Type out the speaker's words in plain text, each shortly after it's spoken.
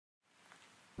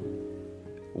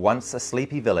Once a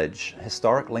sleepy village,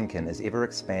 historic Lincoln is ever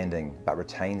expanding but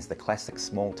retains the classic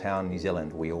small town New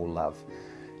Zealand we all love,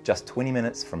 just 20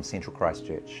 minutes from central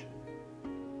Christchurch.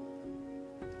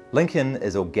 Lincoln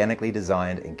is organically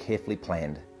designed and carefully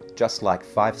planned, just like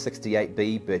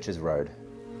 568B Birchs Road.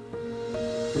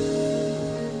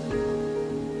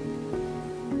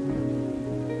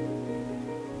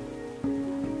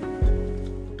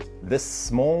 This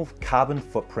small carbon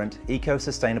footprint,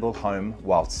 eco-sustainable home,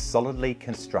 whilst solidly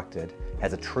constructed,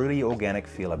 has a truly organic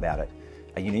feel about it,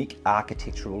 a unique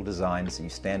architectural design so you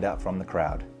stand out from the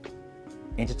crowd.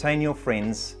 Entertain your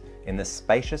friends in this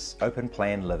spacious,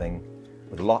 open-plan living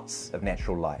with lots of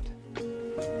natural light.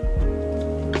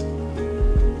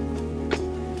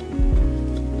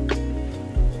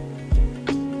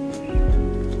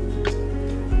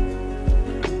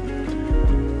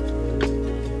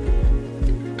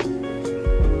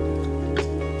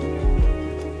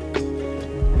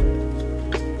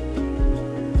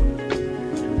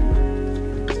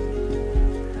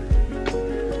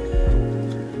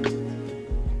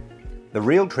 The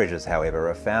real treasures,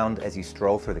 however, are found as you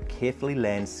stroll through the carefully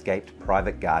landscaped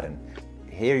private garden.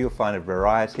 Here you'll find a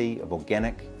variety of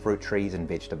organic fruit trees and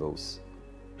vegetables.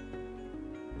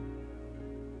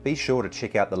 Be sure to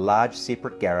check out the large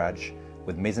separate garage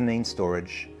with mezzanine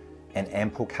storage and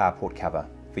ample carport cover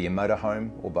for your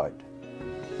motorhome or boat.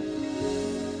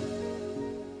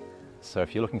 So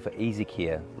if you're looking for easy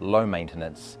care, low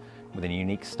maintenance, with a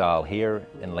unique style here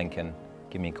in Lincoln,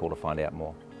 give me a call to find out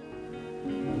more.